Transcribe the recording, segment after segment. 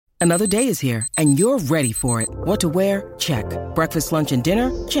Another day is here, and you're ready for it. What to wear? Check. Breakfast, lunch, and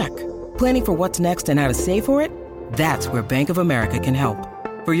dinner? Check. Planning for what's next and how to save for it? That's where Bank of America can help.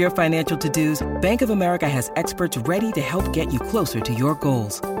 For your financial to-dos, Bank of America has experts ready to help get you closer to your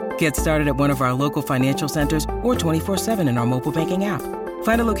goals. Get started at one of our local financial centers or 24/7 in our mobile banking app.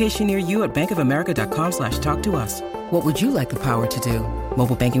 Find a location near you at bankofamerica.com/talktous. What would you like the power to do?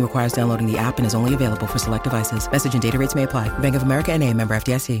 Mobile banking requires downloading the app and is only available for select devices. Message and data rates may apply. Bank of America N.A., member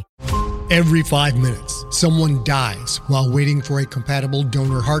FDIC. Every 5 minutes, someone dies while waiting for a compatible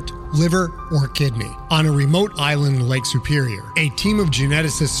donor heart, liver, or kidney. On a remote island in Lake Superior, a team of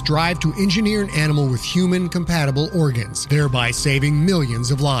geneticists strive to engineer an animal with human-compatible organs, thereby saving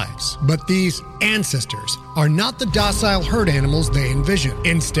millions of lives. But these ancestors are not the docile herd animals they envision.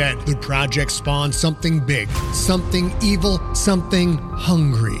 Instead, the project spawns something big, something evil, something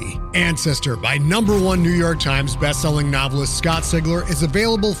hungry. Ancestor by #1 New York Times bestselling novelist Scott Sigler is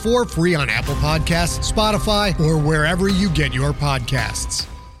available for free on Apple Podcasts, Spotify, or wherever you get your podcasts.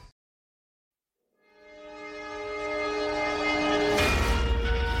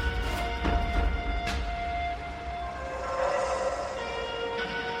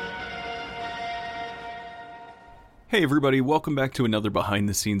 Hey everybody, welcome back to another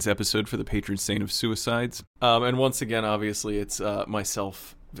behind-the-scenes episode for the patron saint of suicides. And once again, obviously, it's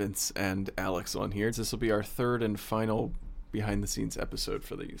myself, Vince, and Alex on here. This will be our third and final behind-the-scenes episode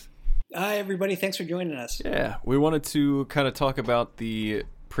for these. Hi everybody, thanks for joining us. Yeah, we wanted to kind of talk about the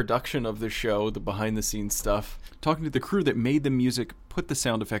production of the show, the behind-the-scenes stuff, talking to the crew that made the music, put the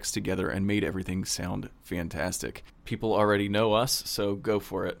sound effects together, and made everything sound fantastic. People already know us, so go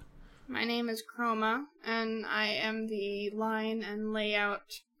for it. My name is Chroma, and I am the line and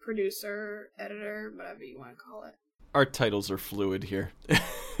layout producer, editor, whatever you want to call it. Our titles are fluid here.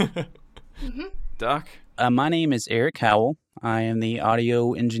 Doc? My name is Eric Howell. I am the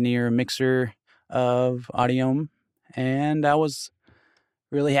audio engineer mixer of Audiome, and I was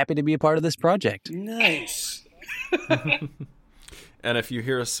really happy to be a part of this project. Nice. And if you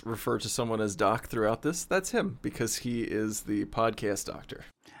hear us refer to someone as Doc throughout this, that's him, because he is the podcast doctor.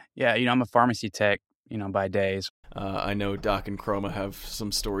 Yeah, I'm a pharmacy tech, by days. I know Doc and Chroma have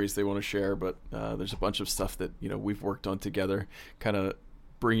some stories they want to share, but there's a bunch of stuff that, we've worked on together, kind of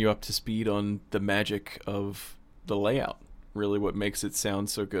bring you up to speed on the magic of the layout, really what makes it sound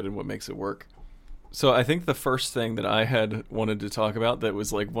so good and what makes it work. So I think the first thing that I had wanted to talk about that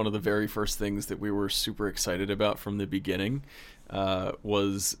was like one of the very first things that we were super excited about from the beginning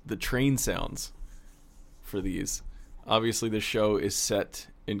was the train sounds for these. Obviously, the show is set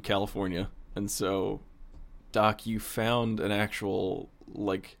in California, and so, Doc, you found an actual,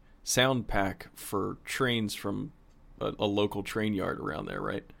 sound pack for trains from a local train yard around there,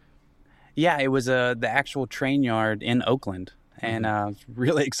 right? Yeah, it was the actual train yard in Oakland, and I was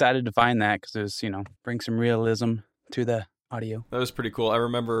really excited to find that because it was, bring some realism to the audio. That was pretty cool. I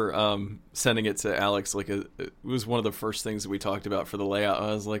remember sending it to Alex. It was one of the first things that we talked about for the layout.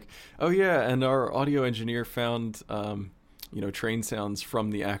 I was like, oh yeah, and our audio engineer found train sounds from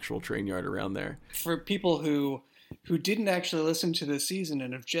the actual train yard around there. For people who didn't actually listen to this season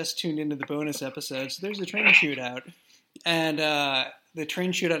and have just tuned into the bonus episodes, there's a train shootout, and the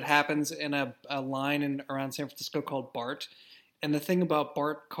train shootout happens in a line around San Francisco called BART. And the thing about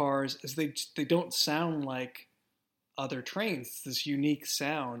BART cars is they don't sound like other trains. It's this unique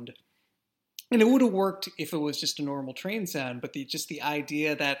sound. And it would have worked if it was just a normal train sound, but the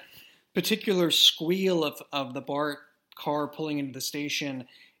idea that particular squeal of the BART car pulling into the station,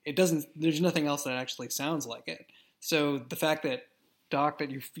 there's nothing else that actually sounds like it. So the fact that, Doc, that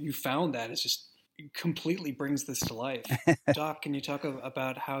you found that is just completely brings this to life. Doc, can you talk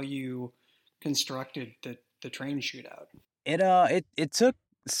about how you constructed the train shootout? It took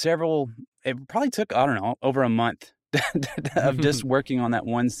it probably took, I don't know, over a month of just working on that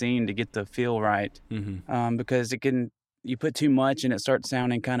one scene to get the feel right. Mm-hmm. Because you put too much and it starts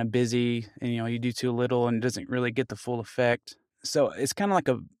sounding kind of busy, and you do too little and it doesn't really get the full effect. So it's kind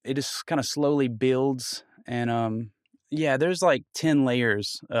of it just kind of slowly builds, and there's 10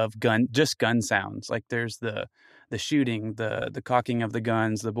 layers of gun sounds. Like there's the shooting, the cocking of the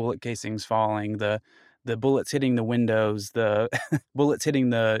guns, the bullet casings falling, the bullets hitting the windows, the bullets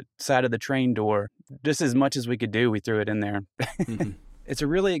hitting the side of the train door. Just as much as we could do, we threw it in there. Mm-hmm. It's a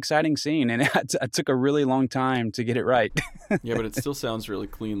really exciting scene, and it took a really long time to get it right. Yeah, but it still sounds really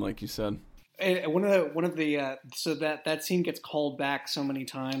clean, like you said. So that scene gets called back so many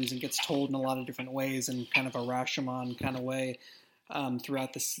times and gets told in a lot of different ways, in kind of a Rashomon kind of way,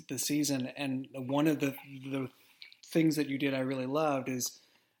 throughout the season. And one of the things that you did I really loved is,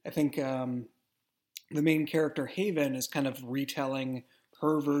 I think, the main character Haven is kind of retelling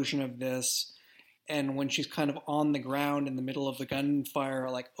her version of this. And when she's kind of on the ground in the middle of the gunfire,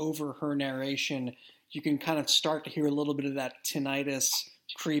 like over her narration, you can kind of start to hear a little bit of that tinnitus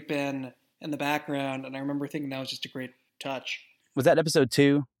creep in the background. And I remember thinking that was just a great touch. Was that episode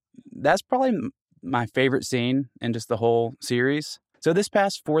 2? That's probably my favorite scene in just the whole series. So this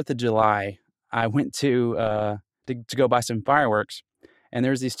past 4th of July, I went to go buy some fireworks, and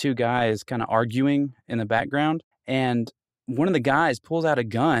there's these two guys kind of arguing in the background, and one of the guys pulls out a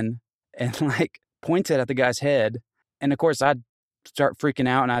gun and like points it at the guy's head, and of course I'd start freaking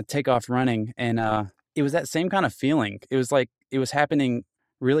out and I'd take off running, and it was that same kind of feeling. It was like it was happening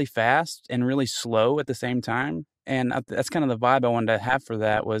really fast and really slow at the same time, and that's kind of the vibe I wanted to have for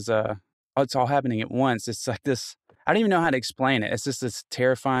that was it's all happening at once. It's like this, I don't even know how to explain it. It's just this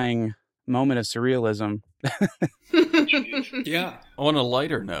terrifying moment of surrealism. Yeah. On a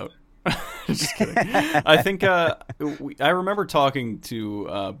lighter note, just kidding. I think I remember talking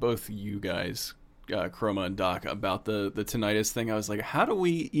to both you guys, Chroma and Doc, about the tinnitus thing. I was like, how do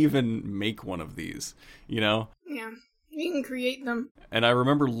we even make one of these? You know? Yeah. You can create them. And I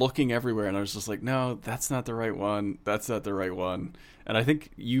remember looking everywhere, and I was just like, no, that's not the right one. That's not the right one. And I think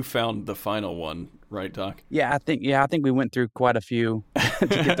you found the final one, right, Doc? Yeah, I think we went through quite a few to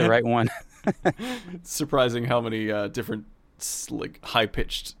get the right one. It's surprising how many different like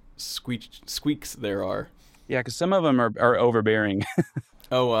high-pitched squeaks there are. Yeah, because some of them are overbearing.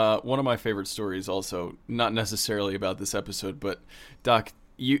 One of my favorite stories also, not necessarily about this episode, but Doc,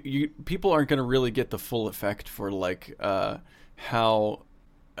 you people aren't going to really get the full effect for like how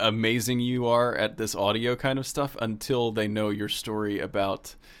amazing you are at this audio kind of stuff until they know your story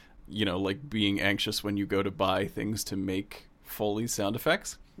about, you know, like being anxious when you go to buy things to make Foley sound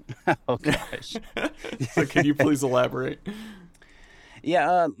effects. Oh gosh. So can you please elaborate?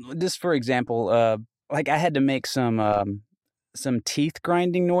 Yeah, just for example, like I had to make some teeth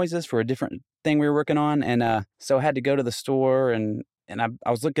grinding noises for a different thing we were working on, and so I had to go to the store and I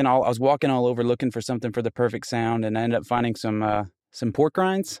was walking all over looking for something for the perfect sound, and I ended up finding some pork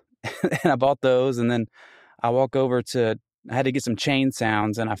rinds, and I bought those, and then I had to get some chain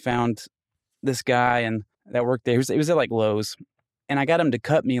sounds, and I found this guy and that worked there. He was at like Lowe's, and I got him to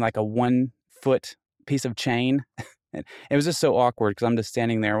cut me like a 1-foot piece of chain. It was just so awkward because I'm just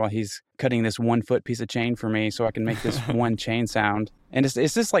standing there while he's cutting this 1-foot piece of chain for me so I can make this one chain sound. And it's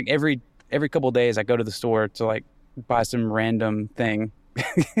just like every couple of days I go to the store to like buy some random thing.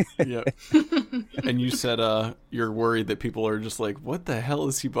 Yeah. And you said you're worried that people are just like, what the hell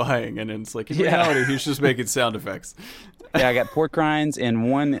is he buying? And it's like, in reality, he's just making sound effects. Yeah, I got pork rinds and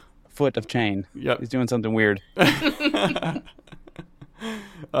 1 foot of chain. Yep. He's doing something weird.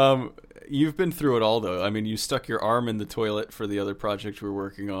 You've been through it all, though. I mean, you stuck your arm in the toilet for the other project we were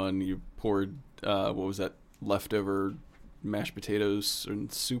working on. You poured, what was that, leftover mashed potatoes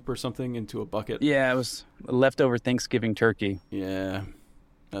and soup or something into a bucket. Yeah, it was leftover Thanksgiving turkey. Yeah,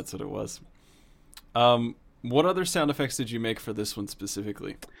 that's what it was. What other sound effects did you make for this one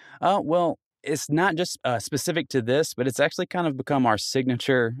specifically? Well, it's not just specific to this, but it's actually kind of become our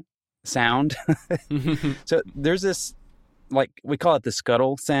signature sound. So there's this, like, we call it the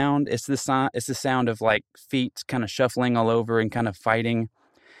scuttle sound. It's the sound of like feet kind of shuffling all over and kind of fighting.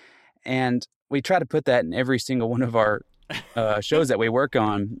 And we try to put that in every single one of our shows that we work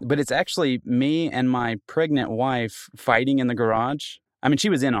on. But it's actually me and my pregnant wife fighting in the garage. I mean, she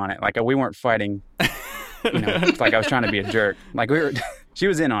was in on it. Like, we weren't fighting, like I was trying to be a jerk. Like, she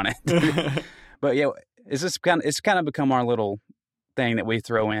was in on it. But yeah, it's kind of become our little thing that we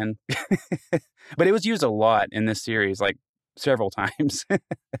throw in. But it was used a lot in this series, like several times.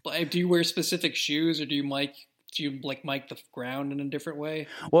 Do you wear specific shoes, or do you mic the ground in a different way?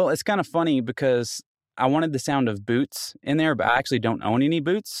 Well, it's kind of funny because I wanted the sound of boots in there, but I actually don't own any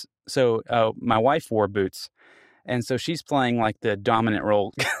boots. So my wife wore boots. And so she's playing like the dominant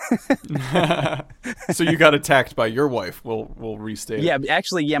role. So you got attacked by your wife. We'll restate. Yeah,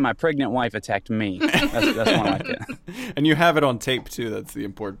 actually, my pregnant wife attacked me. That's more like it. And you have it on tape too. That's the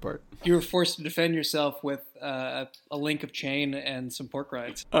important part. You were forced to defend yourself with a link of chain and some pork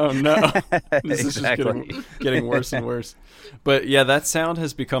rinds. Oh no! This Exactly. is just getting worse and worse. But yeah, that sound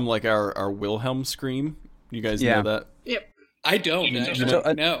has become like our Wilhelm scream. You guys know that? Yep. I don't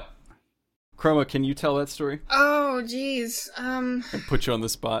actually. No. Chroma, can you tell that story? Oh, geez. And put you on the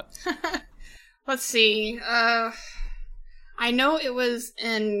spot. Let's see. I know it was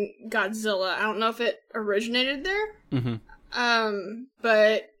in Godzilla. I don't know if it originated there. Mm-hmm.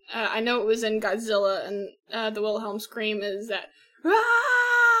 But I know it was in Godzilla, and the Wilhelm scream is that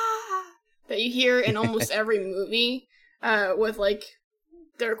that you hear in almost every movie with like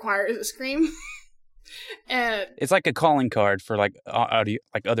that requires a scream. And It's like a calling card for like audio,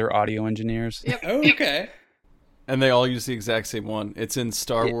 like other audio engineers. yep. Oh, okay. And they all use the exact same one. It's in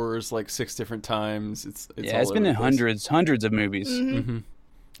Star Wars like 6 different times. It's Yeah, all it's been over in the place. hundreds of movies. Mm-hmm.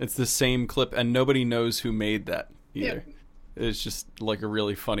 It's the same clip, and nobody knows who made that either. Yep. It's just like a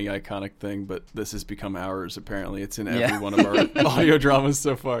really funny, iconic thing, but this has become ours, apparently. It's in every Yeah. one of our audio dramas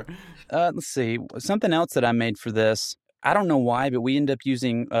so far. Let's see. Something else that I made for this. I don't know why, but we end up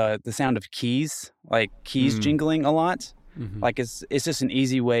using the sound of keys, like keys jingling a lot. Mm-hmm. Like it's just an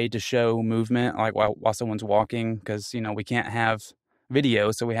easy way to show movement, like while someone's walking, because we can't have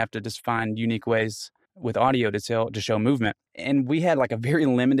video, so we have to just find unique ways with audio to show movement. And we had like a very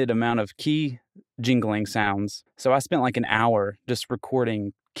limited amount of key jingling sounds, so I spent like an hour just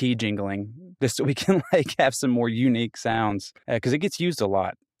recording key jingling, just so we can like have some more unique sounds, because it gets used a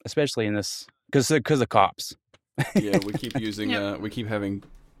lot, especially in this because of cops. Yeah, we keep using, Yep. we keep having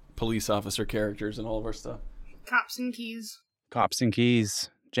police officer characters in all of our stuff. Cops and keys. Cops and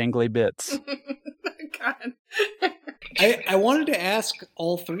keys, jangly bits. God. I wanted to ask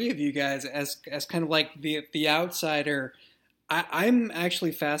all three of you guys as kind of like the outsider. I'm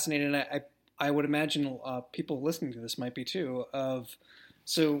actually fascinated, and I would imagine people listening to this might be too.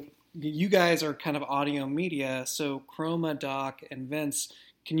 So you guys are kind of audio media. So Chroma, Doc, and Vince,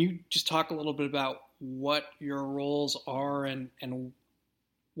 can you just talk a little bit about what your roles are and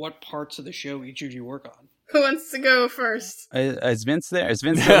what parts of the show each of you work on? Who wants to go first? Is Vince there? Is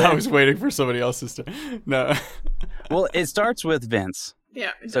Vince there? I was waiting for somebody else's to... No. Well, it starts with Vince.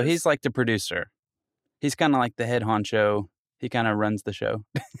 Yeah. it So does. he's like the producer. He's kind of like the head honcho. He kind of runs the show.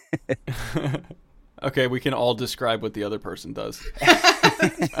 Okay, we can all describe what the other person does.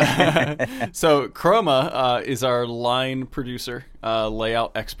 So Chroma is our line producer,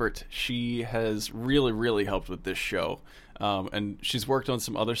 layout expert. She has really, really helped with this show. And she's worked on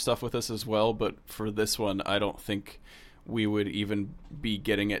some other stuff with us as well, but for this one, I don't think we would even be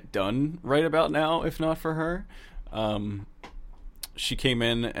getting it done right about now if not for her. She came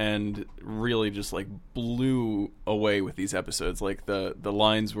in and really just like blew away with these episodes. Like the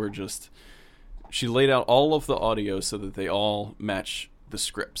lines were just... She laid out all of the audio so that they all match the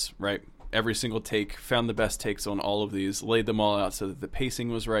scripts, right? Every single take, found the best takes on all of these, laid them all out so that the pacing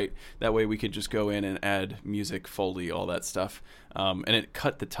was right. That way we could just go in and add music, Foley, all that stuff. And it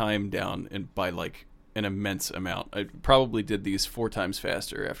cut the time down by like an immense amount. I probably did these 4 times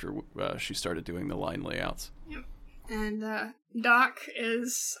faster after she started doing the line layouts. Yep. And Doc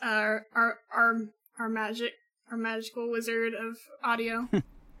is our magical wizard of audio.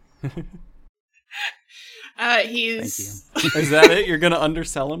 He's Thank Is that it? You're going to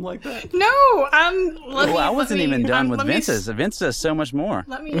undersell him like that? no. I wasn't even done with let me Vince's. Vince does so much more.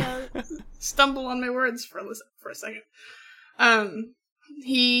 Let me stumble on my words for a second.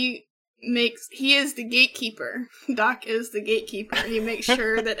 He is the gatekeeper. Doc is the gatekeeper. He makes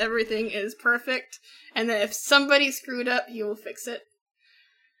sure that everything is perfect, and that if somebody screwed up, he will fix it.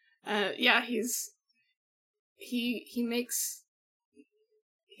 Yeah, he's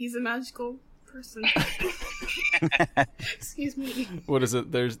a magical person. Excuse me. What is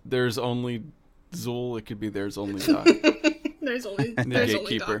it? There's only Zool. It could be there's only Doc. There's only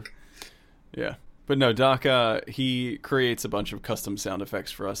gatekeeper. Doc. Yeah. But no, Doc, he creates a bunch of custom sound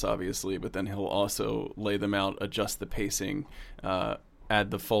effects for us, obviously, but then he'll also lay them out, adjust the pacing, add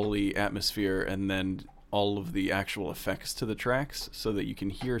the Foley atmosphere, and then all of the actual effects to the tracks so that you can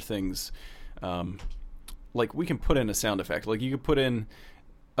hear things. Like, we can put in a sound effect. Like, you could put in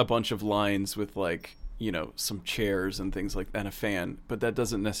a bunch of lines with, like, some chairs and things like that, and a fan, but that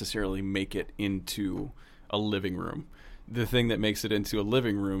doesn't necessarily make it into a living room. The thing that makes it into a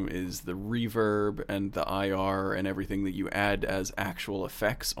living room is the reverb and the IR and everything that you add as actual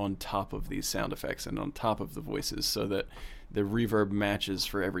effects on top of these sound effects and on top of the voices, so that the reverb matches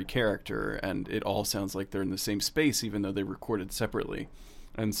for every character and it all sounds like they're in the same space even though they recorded separately.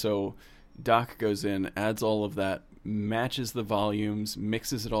 And so Doc goes in, adds all of that, matches the volumes,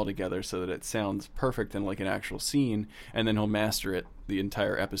 mixes it all together so that it sounds perfect and like an actual scene, and then he'll master it the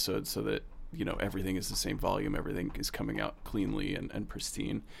entire episode so that everything is the same volume, everything is coming out cleanly and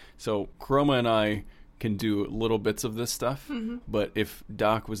pristine. So Chroma and I can do little bits of this stuff, but if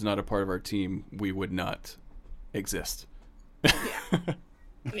Doc was not a part of our team, we would not exist.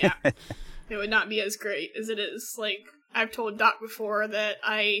 Yeah. It would not be as great as it is. Like, I've told Doc before that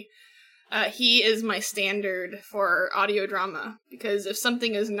he is my standard for audio drama, because if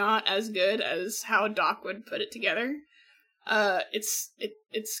something is not as good as how Doc would put it together, it's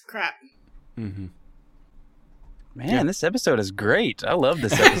crap. Mm-hmm. Man, this episode is great. I love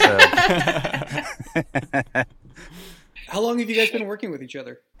this episode. How long have you guys been working with each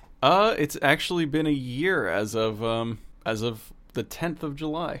other? It's actually been a year as of the 10th of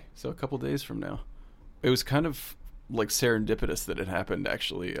July, so a couple days from now. It was kind of like serendipitous that it happened,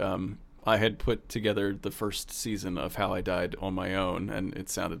 actually. I had put together the first season of How I Died on my own, and it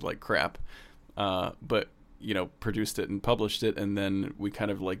sounded like crap. But, produced it and published it, and then we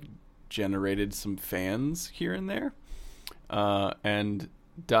kind of like generated some fans here and there. And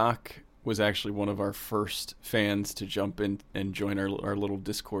Doc was actually one of our first fans to jump in and join our little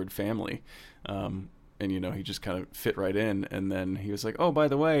Discord family. And, he just kind of fit right in. And then he was like, oh, by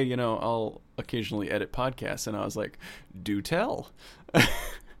the way, I'll occasionally edit podcasts. And I was like, do tell.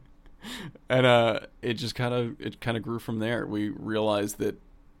 And it just kind of grew from there. We realized that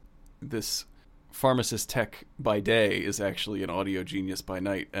this pharmacist tech by day is actually an audio genius by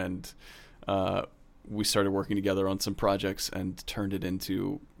night. And we started working together on some projects and turned it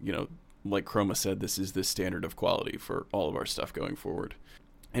into, like Chroma said, this is the standard of quality for all of our stuff going forward.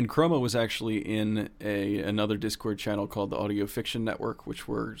 And Chroma was actually in another Discord channel called the Audio Fiction Network, which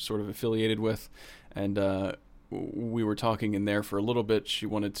we're sort of affiliated with. And we were talking in there for a little bit. She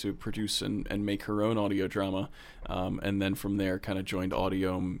wanted to produce and make her own audio drama. And then from there kind of joined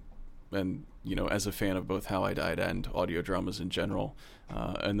Audiome and, as a fan of both How I Died and audio dramas in general.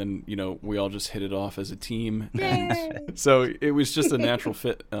 And then, we all just hit it off as a team. And so it was just a natural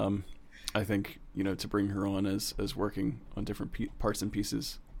fit, I think, to bring her on as working on different parts and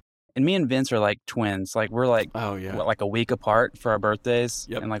pieces. And me and Vince are like twins. Like we're like, like a week apart for our birthdays.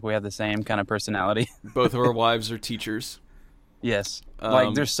 Yep. And like we have the same kind of personality. Both of our wives are teachers. Yes.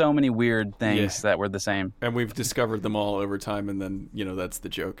 Like there's so many weird things that we're the same. And we've discovered them all over time. And then, that's the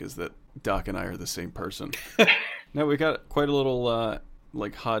joke, is that Doc and I are the same person. Now we got quite a little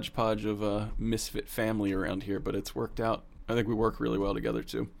like hodgepodge of a misfit family around here, but it's worked out. I think we work really well together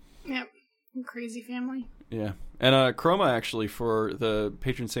too. Yep. Crazy family. Yeah. And Chroma, actually, for the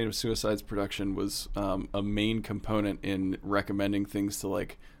Patron Saint of Suicide's production, was a main component in recommending things to,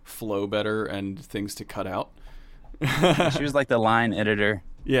 like, flow better and things to cut out. She was like the line editor.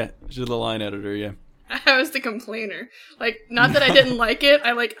 Yeah, she was the line editor, yeah. I was the complainer. Like, not that I didn't like it.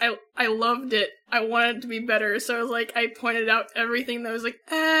 I loved it. I wanted it to be better. So I was like, I pointed out everything that was like,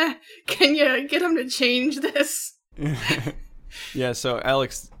 can you get him to change this? Yeah, so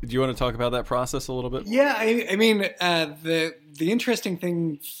Alex, do you want to talk about that process a little bit? Yeah, I mean, the interesting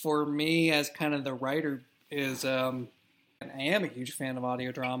thing for me as kind of the writer is I am a huge fan of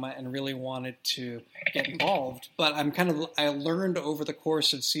audio drama and really wanted to get involved. But I learned over the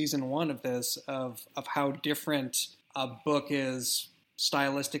course of season 1 of this of how different a book is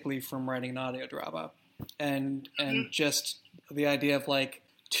stylistically from writing an audio drama, and just the idea of like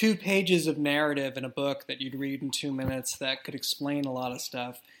 2 pages of narrative in a book that you'd read in 2 minutes that could explain a lot of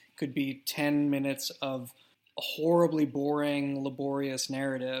stuff could be 10 minutes of horribly boring, laborious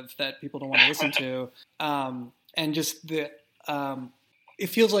narrative that people don't want to listen to. And just it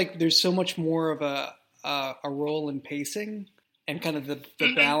feels like there's so much more of a role in pacing and kind of the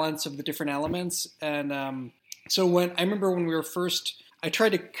balance of the different elements. And so I remember when we were first, I tried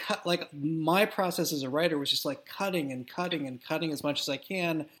to cut, like, my process as a writer was just like cutting and cutting and cutting as much as I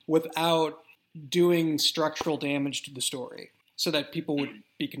can without doing structural damage to the story so that people would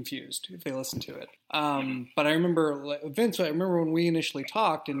be confused if they listened to it. But I remember, Vince, when we initially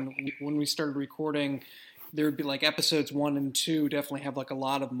talked and when we started recording, there would be like episodes 1 and 2 definitely have like a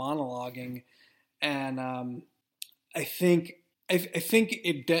lot of monologuing. And I think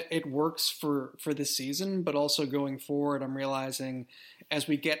it works for this season, but also going forward, I'm realizing as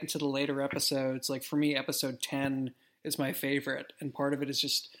we get into the later episodes, like for me, episode 10 is my favorite. And part of it is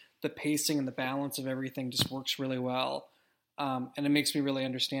just the pacing and the balance of everything just works really well. And it makes me really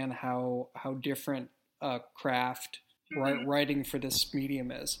understand how different craft writing for this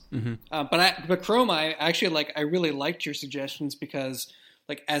medium is. Mm-hmm. But Chroma, I really liked your suggestions because,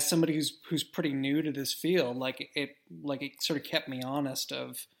 like, as somebody who's pretty new to this field, it sort of kept me honest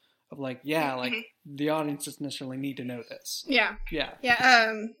of like, yeah, like the audience doesn't necessarily need to know this. Yeah.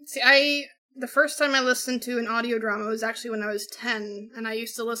 The first time I listened to an audio drama was actually when I was 10, and I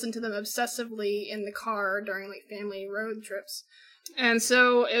used to listen to them obsessively in the car during like family road trips. And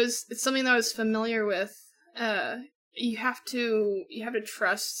so it's something that I was familiar with. You have to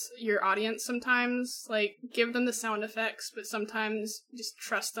trust your audience sometimes, like give them the sound effects, but sometimes just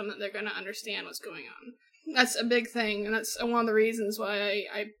trust them that they're going to understand what's going on. That's a big thing, and that's one of the reasons why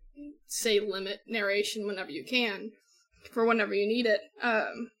I say limit narration whenever you can, for whenever you need it.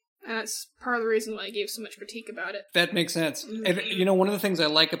 And that's part of the reason why I gave so much critique about it. That makes sense. Mm-hmm. And one of the things I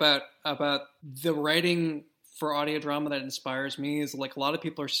like about the writing for audio drama that inspires me is, like, a lot of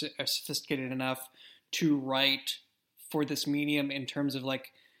people are sophisticated enough to write for this medium in terms of, like,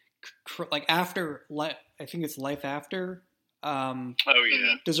 like after, I think it's Life After. Oh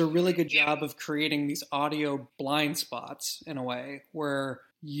yeah, does a really good job of creating these audio blind spots in a way where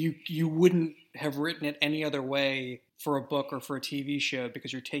you wouldn't have written it any other way for a book or for a TV show,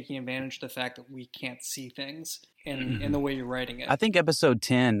 because you're taking advantage of the fact that we can't see things in the way you're writing it. I think episode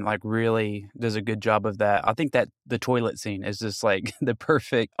 10 like really does a good job of that. I think that the toilet scene is just like the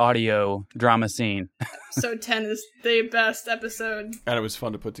perfect audio drama scene. Episode 10 is the best episode. And it was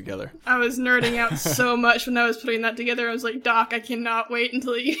fun to put together. I was nerding out so much when I was putting that together. I was like, Doc, I cannot wait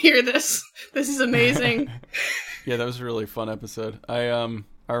until you hear this. This is amazing. Yeah, that was a really fun episode.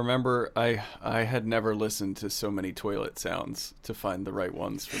 I remember I had never listened to so many toilet sounds to find the right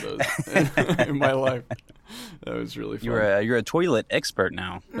ones for those in my life. That was really fun. You're a toilet expert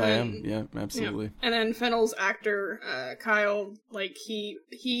now. I am, yeah, absolutely. Yeah. And then Fennel's actor, Kyle, like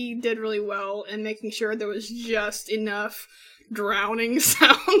he did really well in making sure there was just enough drowning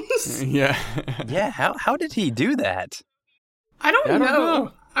sounds. Yeah. Yeah, how did he do that? I don't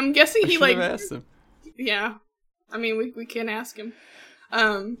know. I'm guessing he like asked him. Yeah. I mean, we can ask him.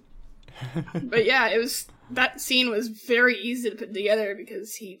 But yeah, that scene was very easy to put together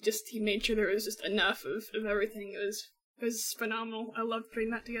because he made sure there was just enough of everything. It was phenomenal. I loved putting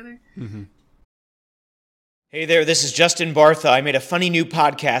that together. Mm-hmm. Hey there, this is Justin Bartha. I made a funny new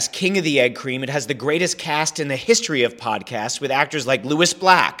podcast, King of the Egg Cream. It has the greatest cast in the history of podcasts with actors like Louis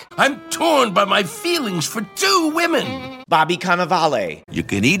Black. I'm torn by my feelings for two women. Bobby Cannavale. You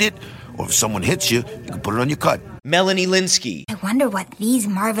can eat it, or if someone hits you, you can put it on your cut. Melanie Linsky. I wonder what these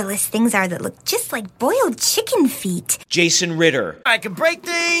marvelous things are that look just like boiled chicken feet. Jason Ritter. I can break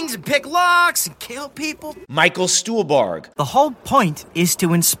things and pick locks and kill people. Michael Stuhlbarg. The whole point is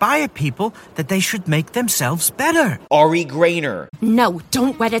to inspire people that they should make themselves better. Ari Grainer. No,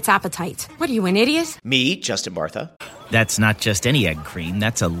 don't whet its appetite. What are you, an idiot? Me, Justin Bartha. That's not just any egg cream,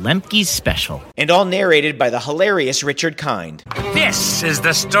 that's a Lemke's special. And all narrated by the hilarious Richard Kind. This is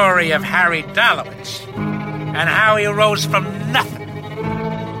the story of Harry Dalowitz and how he rose from nothing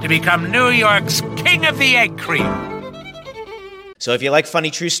to become New York's King of the Egg Cream. So if you like funny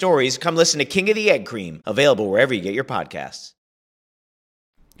true stories, come listen to King of the Egg Cream, available wherever you get your podcasts.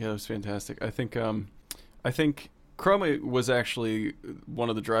 Yeah, that was fantastic. I think Chroma was actually one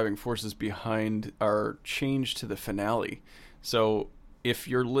of the driving forces behind our change to the finale. So if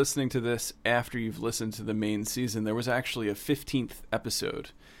you're listening to this after you've listened to the main season, there was actually a 15th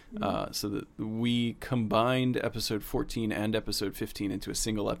episode. So that we combined episode 14 and episode 15 into a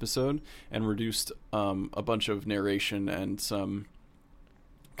single episode and reduced a bunch of narration and some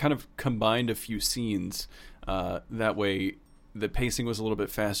kind of combined a few scenes. That way the pacing was a little bit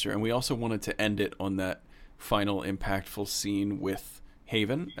faster. And we also wanted to end it on that final impactful scene with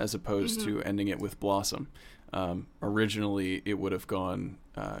Haven as opposed to ending it with Blossom. Originally it would have gone,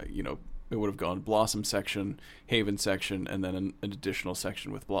 it would have gone Blossom section, Haven section, and then an additional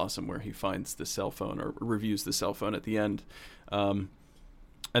section with Blossom where he finds the cell phone or reviews the cell phone at the end.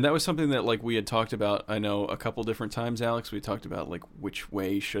 And that was something that like we had talked about, I know, a couple different times, Alex. We talked about like which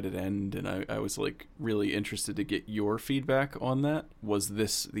way should it end, and I was like really interested to get your feedback on that. Was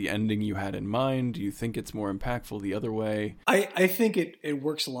this the ending you had in mind? Do you think it's more impactful the other way? I think it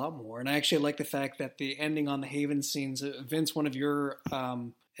works a lot more, and I actually like the fact that the ending on the Haven scenes, Vince, one of your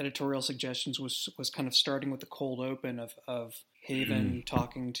editorial suggestions was kind of starting with the cold open of Haven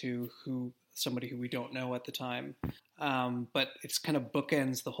talking to somebody who we don't know at the time. But it's kind of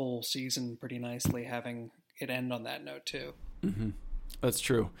bookends the whole season pretty nicely, having it end on that note too. Mm-hmm. That's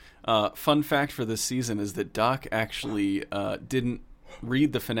true. Fun fact for this season is that Doc actually didn't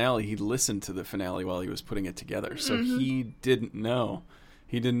read the finale. He listened to the finale while he was putting it together. So he didn't know.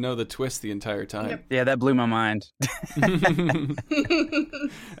 He didn't know the twist the entire time. Yep. Yeah, that blew my mind.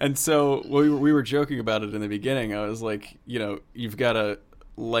 And so we were joking about it in the beginning. I was like, you've got to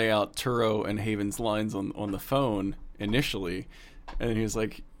lay out Turo and Haven's lines on the phone initially. And he was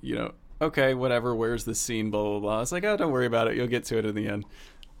like, okay, whatever, where's the scene, blah, blah, blah. I was like, oh, don't worry about it. You'll get to it in the end.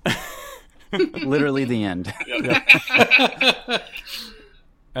 Literally the end.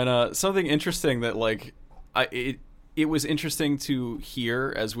 And something interesting that, like, it was interesting to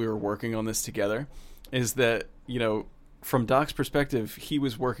hear as we were working on this together is that, from Doc's perspective, he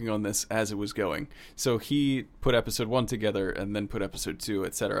was working on this as it was going. So he put episode 1 together and then put episode 2,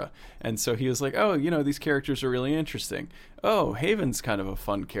 etc. And so he was like, oh, these characters are really interesting. Oh, Haven's kind of a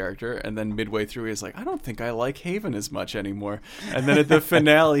fun character. And then midway through, he was like, I don't think I like Haven as much anymore. And then at the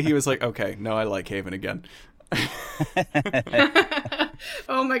finale, he was like, okay, no, I like Haven again.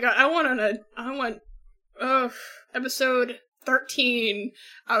 Oh my God. I want episode 13.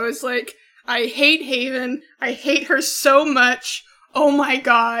 I was like, I hate Haven. I hate her so much. Oh my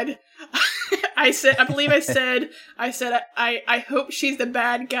god. I hope she's the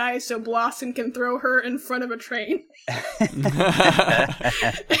bad guy so Blossom can throw her in front of a train. And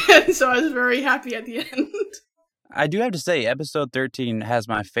so I was very happy at the end. I do have to say, episode 13 has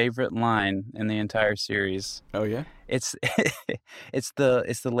my favorite line in the entire series. Oh yeah? It's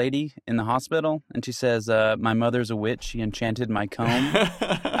the lady in the hospital, and she says, "My mother's a witch. She enchanted my comb."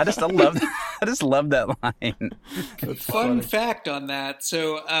 I just love that line. Fun fact on that.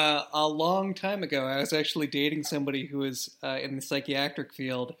 So a long time ago, I was actually dating somebody who was in the psychiatric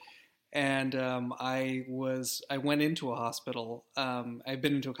field, and I went into a hospital. I've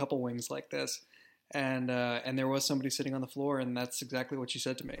been into a couple wings like this. And there was somebody sitting on the floor, and that's exactly what she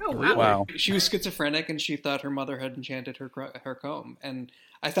said to me. Oh, wow. Wow. She was schizophrenic, and she thought her mother had enchanted her comb. And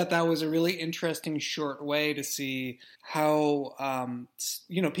I thought that was a really interesting short way to see how,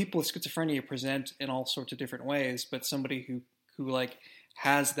 people with schizophrenia present in all sorts of different ways, but somebody who like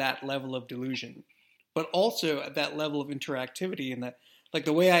has that level of delusion, but also at that level of interactivity, and that, like,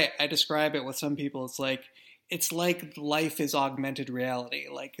 the way I describe it with some people, it's like life is augmented reality.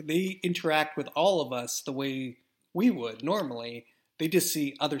 Like, they interact with all of us the way we would normally. They just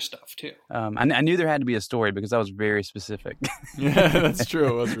see other stuff too. I knew there had to be a story because that was very specific. Yeah, that's true.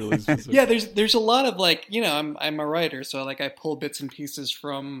 It was really specific. Yeah, there's a lot of, like, I'm a writer, so like I pull bits and pieces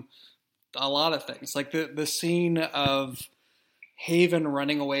from a lot of things. Like the scene of Haven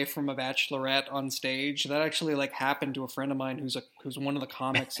running away from a bachelorette on stage, that actually like happened to a friend of mine who's one of the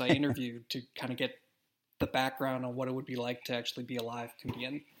comics I interviewed to kind of get the background on what it would be like to actually be a live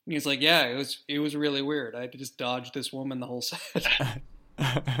comedian. And he's like, yeah, it was really weird. I had to just dodge this woman the whole set.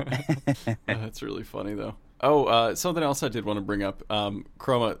 That's really funny though. Oh, something else I did want to bring up.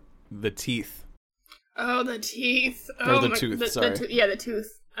 Chroma, the teeth. Oh, the teeth. Or the tooth, sorry. The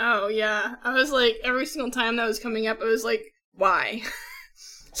tooth. Oh, yeah. I was like, every single time that was coming up, I was like, why?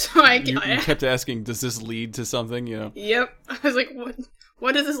 So you kept asking, does this lead to something, you know? Yep. I was like,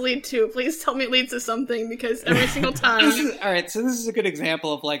 what does this lead to? Please tell me it leads to something, because every single time... All right, so this is a good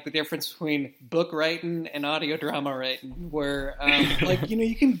example of, like, the difference between book writing and audio drama writing, where,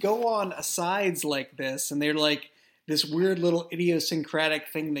 you can go on asides like this, and they're, like, this weird little idiosyncratic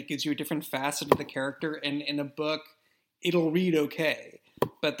thing that gives you a different facet of the character, and in a book, it'll read okay,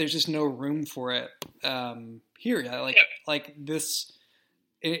 but there's just no room for it here. Like this...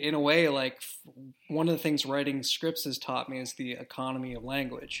 In a way, like, one of the things writing scripts has taught me is the economy of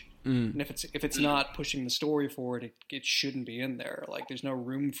language. And if it's not pushing the story forward, it shouldn't be in there. Like, there's no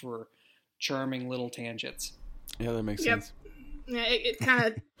room for charming little tangents. Yeah, that makes sense. Yeah, it kind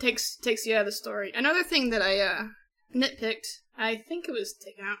of takes you out of the story. Another thing that I nitpicked, I think it was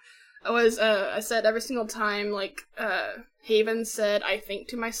taken out, was I said every single time, like, Haven said, "I think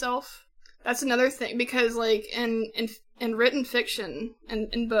to myself." That's another thing, because, like, in written fiction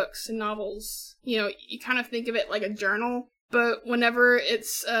and in books and novels, you kind of think of it like a journal, but whenever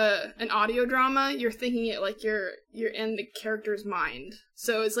it's an audio drama, you're thinking it like you're in the character's mind.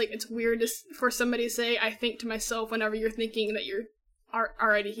 So it's like, it's weird for somebody to say, "I think to myself," whenever you're thinking that you're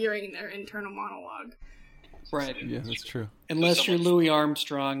already hearing their internal monologue. Right. Yeah, that's true. Unless you're Louis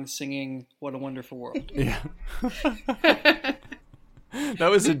Armstrong singing "What a Wonderful World." Yeah.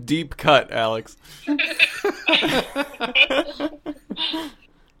 That was a deep cut, Alex.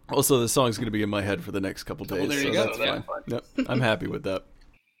 Also, the song's going to be in my head for the next couple days. Well, there you so go. That's fine. Yep, I'm happy with that.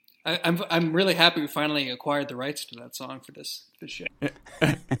 I'm really happy we finally acquired the rights to that song for this show.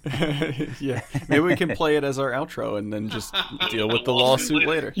 Yeah, maybe we can play it as our outro and then just deal with the lawsuit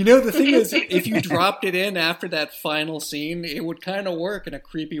later. The thing is, if you dropped it in after that final scene, it would kind of work in a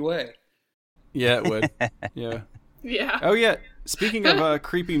creepy way. Yeah, it would. Yeah. Yeah. Oh, yeah. Speaking of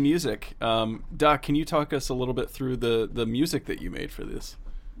creepy music, Doc, can you talk us a little bit through the music that you made for this?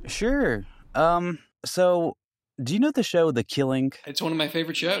 Sure. So, do you know the show The Killing? It's one of my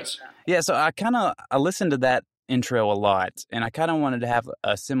favorite shows. Yeah, so I listened to that intro a lot, and I kind of wanted to have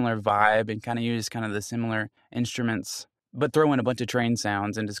a similar vibe and kind of use kind of the similar instruments, but throw in a bunch of train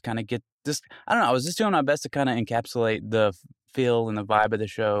sounds and just kind of I don't know, I was just doing my best to kind of encapsulate the feel and the vibe of the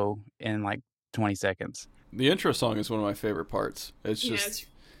show in like 20 seconds. The intro song is one of my favorite parts. It's it's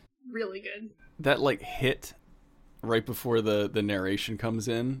really good. That like hit right before the narration comes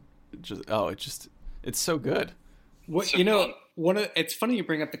in. It's so good. It's funny you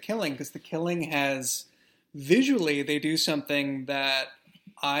bring up The Killing, because The Killing has visually, they do something that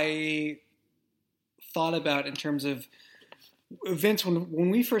I thought about in terms of Vince, when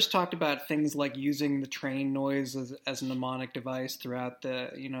we first talked about things like using the train noise as a mnemonic device throughout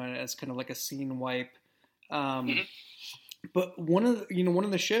as kind of like a scene wipe. But one of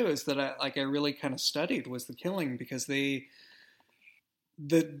the shows that I really kind of studied was The Killing, because they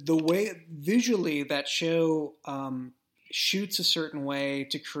the way visually that show shoots a certain way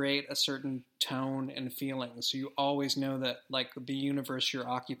to create a certain tone and feeling. So you always know that like the universe you're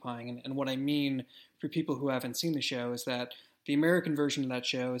occupying. And what I mean for people who haven't seen the show is that the American version of that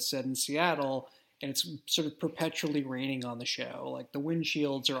show is set in Seattle, and it's sort of perpetually raining on the show. Like the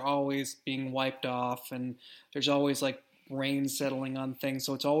windshields are always being wiped off, and there's always like rain settling on things.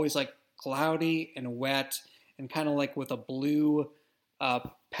 So it's always like cloudy and wet and kind of like with a blue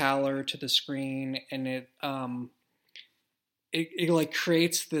pallor to the screen. And it like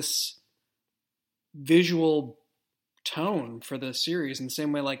creates this visual tone for the series in the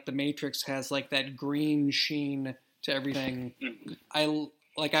same way like The Matrix has like that green sheen to everything. In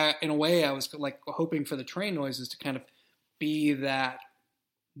a way I was like hoping for the train noises to kind of be that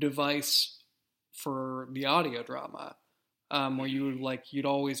device for the audio drama, where you'd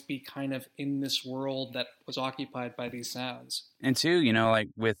always be kind of in this world that was occupied by these sounds. And too, you know, like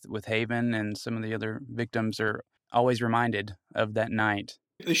with Haven and some of the other victims are always reminded of that night.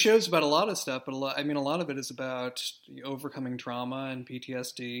 The show's about a lot of stuff, but a lot of it is about overcoming trauma and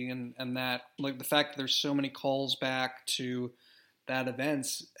PTSD, and that, like, the fact that there's so many calls back to that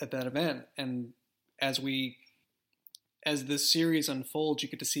event, and as the series unfolds, you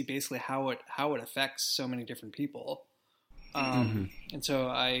get to see basically how it affects so many different people, and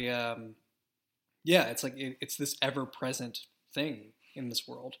so it's like it's this ever present thing in this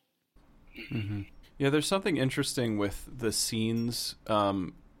world. Mm-hmm. Yeah, there's something interesting with the scenes,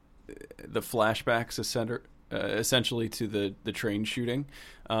 the flashbacks essentially to the train shooting,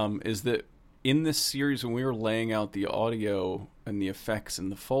 is that in this series, when we were laying out the audio and the effects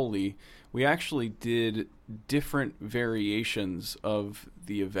and the Foley, we actually did different variations of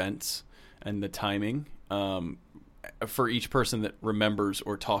the events and the timing for each person that remembers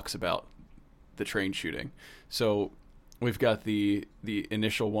or talks about the train shooting. So we've got the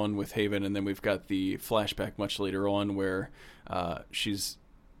initial one with Haven, and then we've got the flashback much later on where she's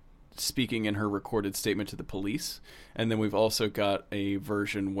speaking in her recorded statement to the police. And then we've also got a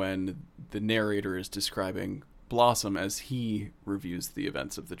version when the narrator is describing Blossom as he reviews the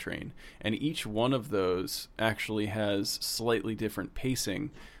events of the train. And each one of those actually has slightly different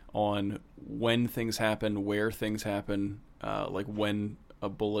pacing on when things happen, where things happen, like when a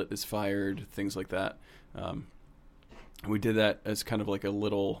bullet is fired, things like that. We did that as kind of like a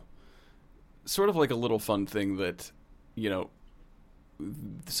little fun thing that, you know,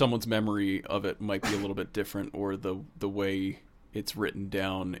 someone's memory of it might be a little bit different, or the way it's written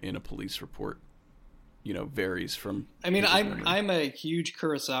down in a police report, you know, varies from. I mean, I'm a huge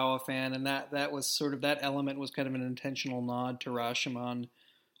Kurosawa fan, and that was sort of, that element was kind of an intentional nod to Rashomon,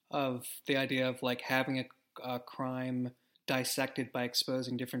 of the idea of like having a crime dissected by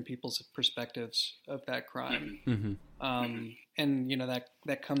exposing different people's perspectives of that crime. Mm-hmm. And you know,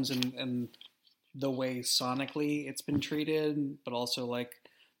 that comes in the way sonically it's been treated, but also like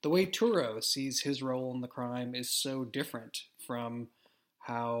the way Turo sees his role in the crime is so different from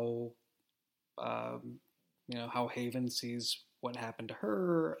how how Haven sees what happened to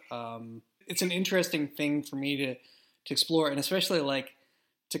her. It's an interesting thing for me to explore, and especially like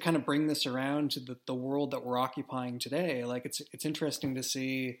to kind of bring this around to the world that we're occupying today. Like it's interesting to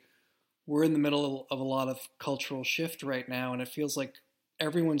see we're in the middle of a lot of cultural shift right now, and it feels like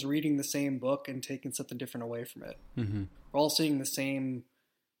everyone's reading the same book and taking something different away from it. Mm-hmm. We're all seeing the same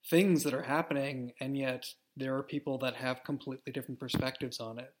things that are happening, and yet there are people that have completely different perspectives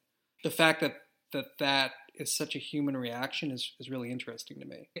on it. The fact that is such a human reaction is really interesting to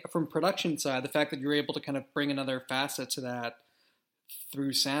me. From production side, the fact that you're able to kind of bring another facet to that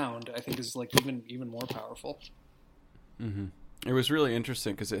through sound, I think is like even more powerful. Mm-hmm. It was really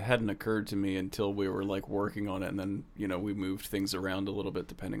interesting because it hadn't occurred to me until we were like working on it, and then, you know, we moved things around a little bit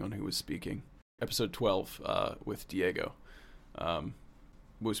depending on who was speaking. Episode 12 with Diego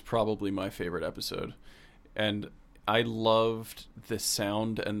was probably my favorite episode, and I loved the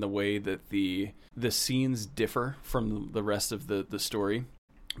sound and the way that the scenes differ from the rest of the story,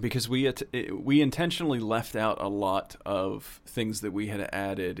 because we intentionally left out a lot of things that we had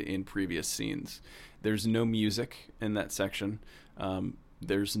added in previous scenes. There's no music in that section.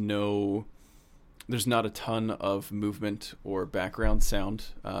 There's not a ton of movement or background sound.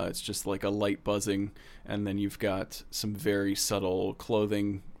 It's just like a light buzzing, and then you've got some very subtle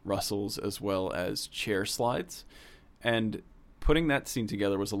clothing rustles as well as chair slides. And putting that scene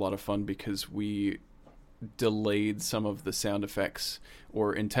together was a lot of fun because we delayed some of the sound effects,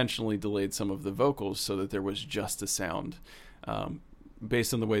 or intentionally delayed some of the vocals, so that there was just a sound.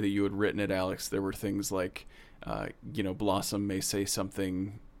 Based on the way that you had written it, Alex, there were things like, Blossom may say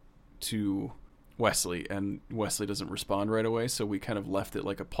something to Wesley, and Wesley doesn't respond right away, so we kind of left it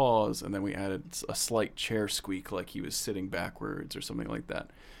like a pause, and then we added a slight chair squeak like he was sitting backwards or something like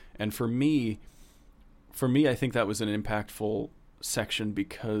that. And for me, I think that was an impactful section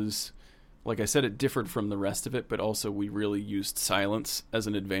because, like I said, it differed from the rest of it, but also we really used silence as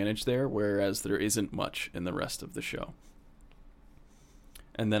an advantage there, whereas there isn't much in the rest of the show.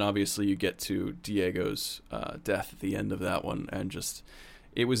 And then obviously you get to Diego's death at the end of that one, and just,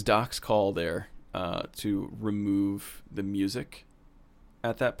 it was Doc's call there to remove the music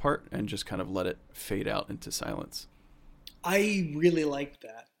at that part and just kind of let it fade out into silence. I really liked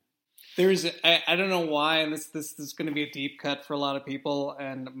that. I don't know why, and this is going to be a deep cut for a lot of people,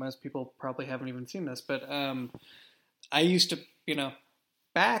 and most people probably haven't even seen this, but I used to,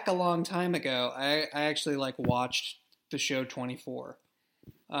 back a long time ago, I actually watched the show 24.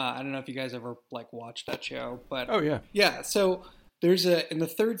 I don't know if you guys ever watched that show, but oh yeah, yeah. So in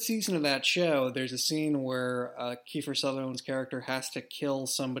the third season of that show, there's a scene where Kiefer Sutherland's character has to kill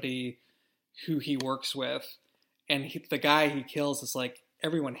somebody who he works with, and the guy he kills is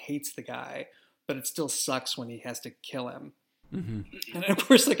everyone hates the guy, but it still sucks when he has to kill him. Mm-hmm. And of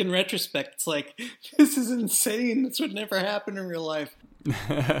course, in retrospect, it's this is insane. This would never happen in real life.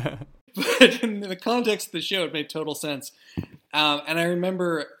 But in the context of the show, it made total sense. And I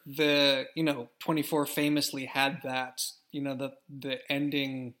remember 24 famously had that, the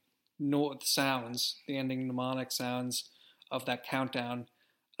ending sounds, the ending mnemonic sounds of that countdown.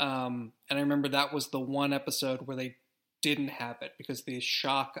 And I remember that was the one episode where they didn't have it because the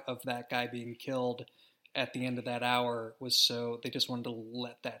shock of that guy being killed at the end of that hour was so, they just wanted to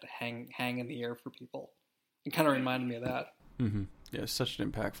let that hang in the air for people. It kind of reminded me of that. Mm-hmm. Yeah, such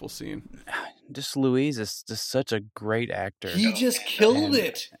an impactful scene. Just Louise is just such a great actor. He just killed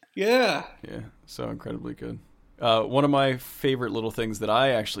it. Yeah. Yeah, so incredibly good. One of my favorite little things that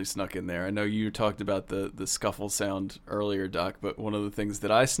I actually snuck in there, I know you talked about the scuffle sound earlier, Doc, but one of the things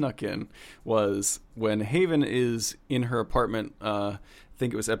that I snuck in was when Haven is in her apartment, I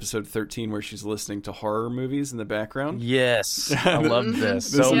think it was episode 13 where she's listening to horror movies in the background. Yes, I love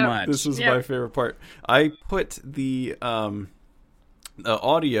this so much. This was my favorite part. I put the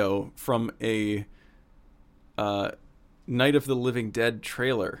audio from a Night of the Living Dead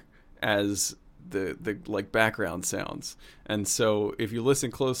trailer as the background sounds. And so if you listen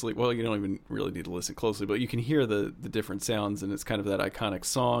closely, well, you don't even really need to listen closely, but you can hear the different sounds, and it's kind of that iconic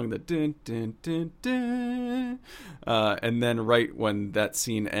song, the dun dun dun dun. And then right when that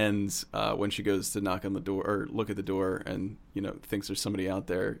scene ends, when she goes to knock on the door or look at the door and thinks there's somebody out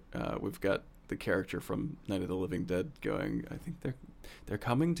there, we've got the character from Night of the Living Dead going, I think they're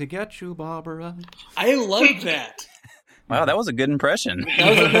coming to get you, Barbara. I love that. Wow, that was a good impression.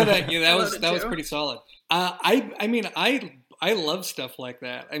 That was pretty solid. I love stuff like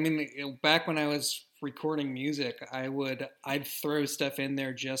that. I mean, back when I was recording music, I'd throw stuff in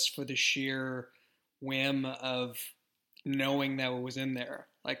there just for the sheer whim of knowing that it was in there.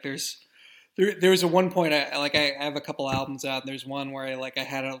 There was a one point I have a couple albums out, and there's one where I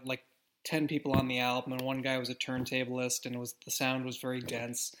had 10 people on the album, and one guy was a turntablist, and the sound was very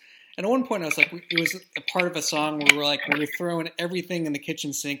dense. And at one point, I was it was a part of a song where we're throwing everything in the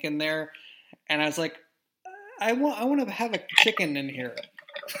kitchen sink in there, and I was like, I want to have a chicken in here.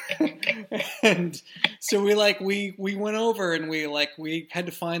 And so we went over and we had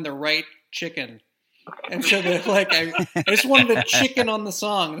to find the right chicken, and so I just wanted a chicken on the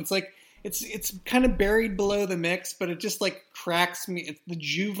song, and it's kind of buried below the mix, but it just cracks me. It's the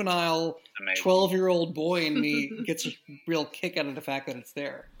juvenile 12-year-old boy in me gets a real kick out of the fact that it's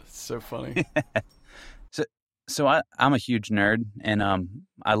there. It's so funny. So I'm a huge nerd, and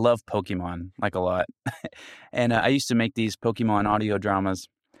I love Pokemon a lot. And I used to make these Pokemon audio dramas,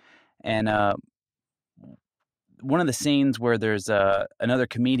 and one of the scenes where there's another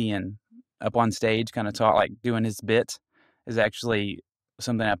comedian up on stage, kind of doing his bit, is actually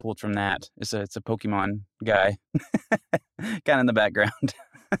something I pulled from that. It's a Pokemon guy, kind of in the background.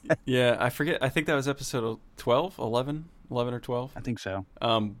 Yeah, I forget. I think that was episode 12, 11 or 12. I think so.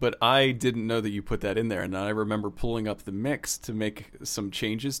 But I didn't know that you put that in there, and I remember pulling up the mix to make some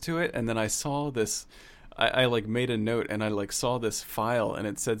changes to it, and then I saw this. I made a note, and I saw this file, and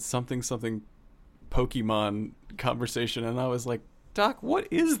it said something Pokemon conversation, and I was like, Doc, what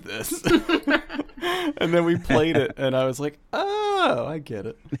is this? And then we played it, and I was like, oh, I get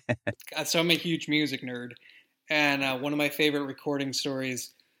it. So I'm a huge music nerd, and one of my favorite recording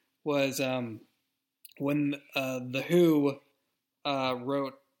stories was when The Who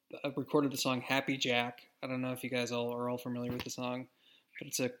recorded the song Happy Jack. I don't know if you guys are all familiar with the song, but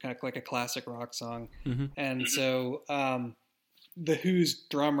it's a kind of a classic rock song. Mm-hmm. And so the Who's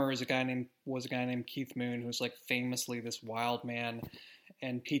drummer was a guy named Keith Moon, who was like famously this wild man,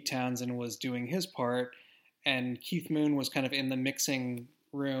 and Pete Townsend was doing his part, and Keith Moon was kind of in the mixing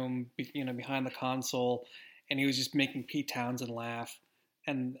room, behind the console, and he was just making Pete Townsend laugh,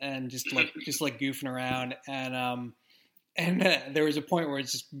 and just goofing around, and there was a point where it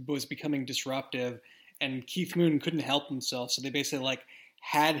just was becoming disruptive, and Keith Moon couldn't help himself, so they basically like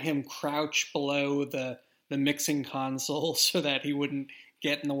had him crouch below the mixing console so that he wouldn't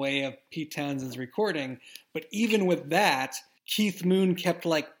get in the way of Pete Townsend's recording. But even with that, Keith Moon kept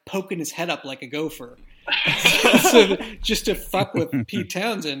like poking his head up like a gopher, so just to fuck with Pete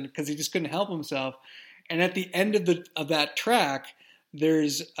Townsend, because he just couldn't help himself. And at the end of that track,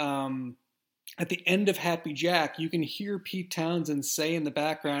 there's at the end of Happy Jack, you can hear Pete Townsend say in the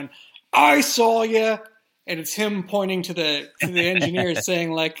background, "I saw ya," and it's him pointing to the engineers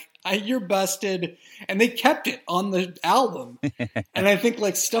saying like, "You're busted," and they kept it on the album. And I think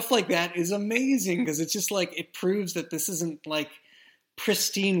like stuff like that is amazing, because it's just like it proves that this isn't like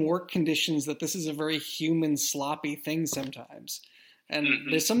pristine work conditions, that this is a very human, sloppy thing sometimes. And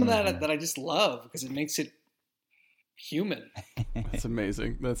there's some of that I just love, because it makes it human. That's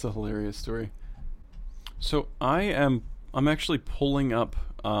amazing. That's a hilarious story. So I'm actually pulling up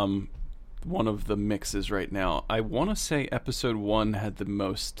one of the mixes right now. I want to say episode 1 had the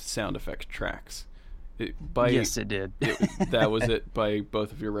most sound effect tracks. Yes, it did. That was it by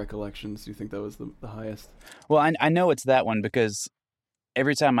both of your recollections. Do you think that was the highest? Well, I know it's that one, because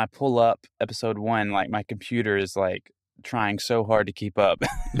every time I pull up episode 1, like my computer is like trying so hard to keep up.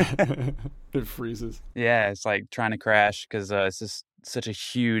 It freezes. Yeah, it's like trying to crash, because it's just such a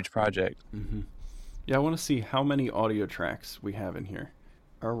huge project. Mm-hmm. Yeah, I want to see how many audio tracks we have in here.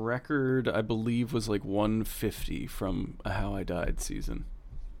 Our record, I believe, was like 150 from a How I Died season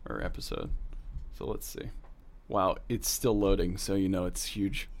or episode. So let's see. Wow, it's still loading, so you know it's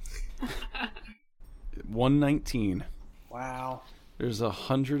huge. 119. Wow. There's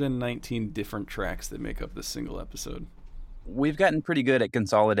 119 different tracks that make up this single episode. We've gotten pretty good at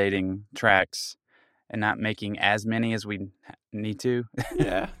consolidating tracks and not making as many as we need to.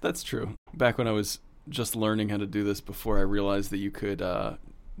 Yeah, that's true. Back when I was just learning how to do this, before I realized that you could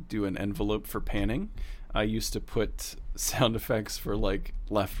do an envelope for panning, I used to put sound effects for like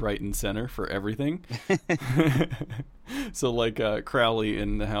left, right, and center for everything. So like Crowley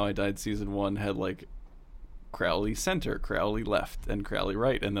in the How I Died season 1 had like Crowley center, Crowley left, and Crowley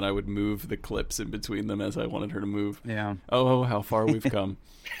right, and then I would move the clips in between them as I wanted her to move. Yeah. Oh, how far we've come.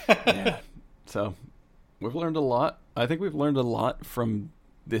 Yeah. So we've learned a lot. I think we've learned a lot from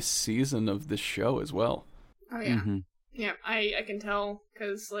this season of this show as well. Oh yeah. Mm-hmm. Yeah, I can tell,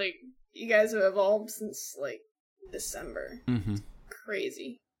 because like you guys have evolved since like December. Mm-hmm. It's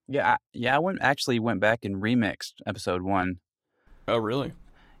crazy. Yeah, I went back and remixed episode 1. Oh really?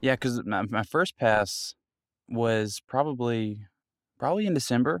 Yeah, because my first pass was probably in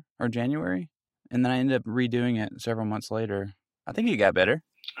December or January, and then I ended up redoing it several months later. I think it got better.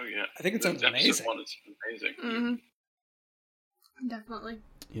 Oh yeah, I think it sounds amazing. One is amazing. Mm-hmm. Definitely.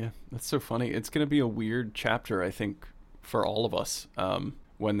 Yeah, that's so funny. It's going to be a weird chapter, I think, for all of us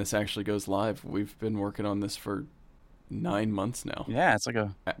when this actually goes live. We've been working on this for 9 months now. Yeah, it's like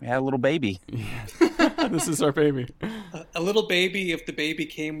we had a little baby. Yeah. This is our baby. A little baby if the baby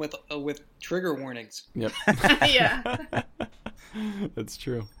came with trigger warnings. Yep. Yeah. That's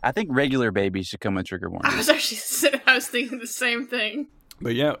true. I think regular babies should come with trigger warnings. I was thinking the same thing.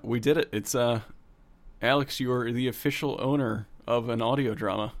 But yeah, we did it. It's Alex, you are the official owner of an audio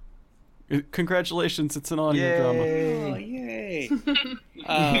drama. Congratulations, it's an audio drama. Oh, yay.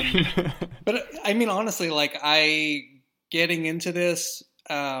 But I mean, honestly, like getting into this,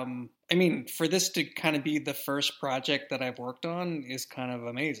 I mean, for this to kind of be the first project that I've worked on is kind of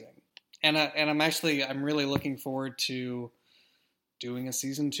amazing. And I'm really looking forward to doing a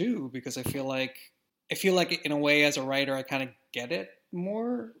season 2, because I feel like in a way as a writer, I kind of get it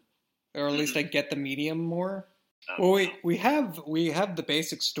more, or at least I get the medium more. Well, we have the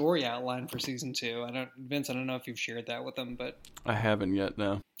basic story outline for season 2. Vince, I don't know if you've shared that with them, but I haven't yet.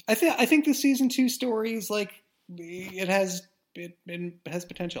 No. I think the season 2 story is like it has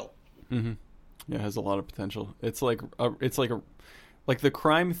potential. Mm-hmm. Yeah, it has a lot of potential. It's like the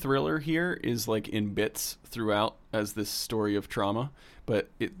crime thriller here is like in bits throughout as this story of trauma, but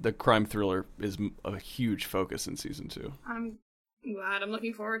the crime thriller is a huge focus in season 2. I'm glad. I'm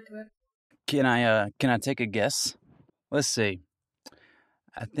looking forward to it. Can I take a guess? Let's see.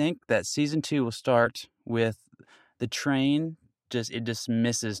 I think that season 2 will start with the train just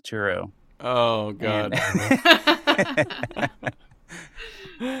misses Turo. Oh God.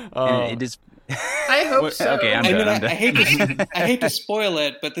 And it just I hope so. Okay, I'm done. I hate to spoil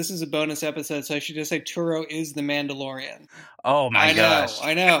it, but this is a bonus episode, so I should just say Turo is the Mandalorian. Oh my gosh!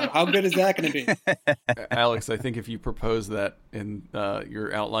 I know. How good is that going to be? Alex, I think if you proposed that in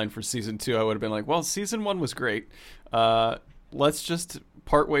your outline for season 2, I would have been like, well, season 1 was great. Let's just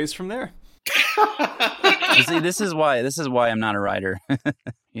part ways from there. See, this is why I'm not a writer.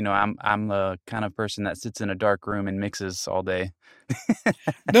 I'm the kind of person that sits in a dark room and mixes all day.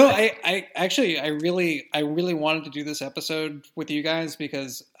 No, I actually really wanted to do this episode with you guys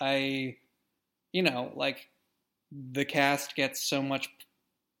because the cast gets so much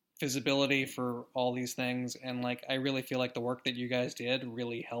visibility for all these things, and I really feel like the work that you guys did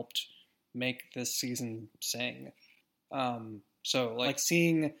really helped make this season sing. So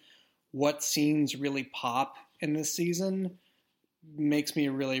seeing what scenes really pop in this season makes me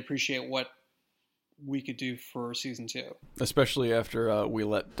really appreciate what we could do for season 2. Especially after we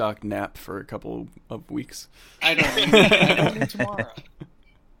let Doc nap for a couple of weeks. I don't need tomorrow.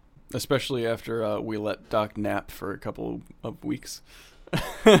 Especially after we let Doc nap for a couple of weeks.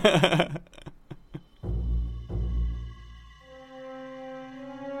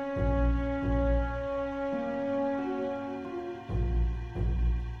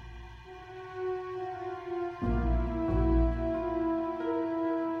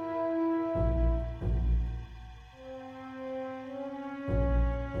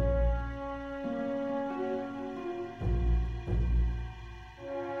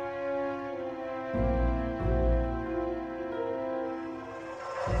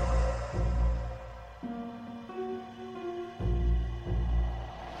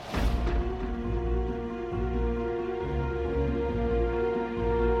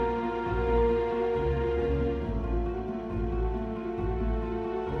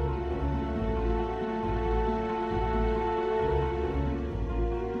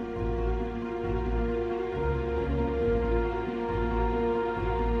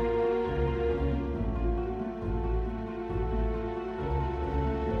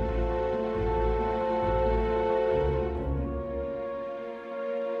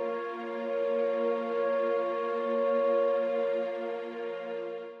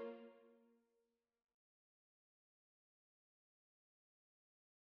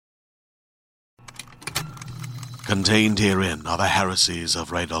 Contained herein are the heresies of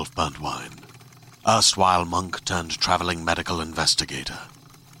Radolf Burntwine, erstwhile monk turned traveling medical investigator.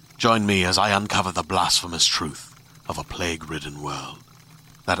 Join me as I uncover the blasphemous truth of a plague-ridden world,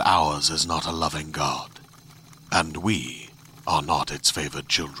 that ours is not a loving God, and we are not its favored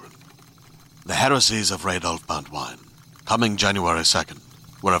children. The heresies of Radolf Burntwine, coming January 2nd,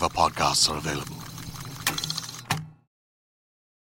 wherever podcasts are available.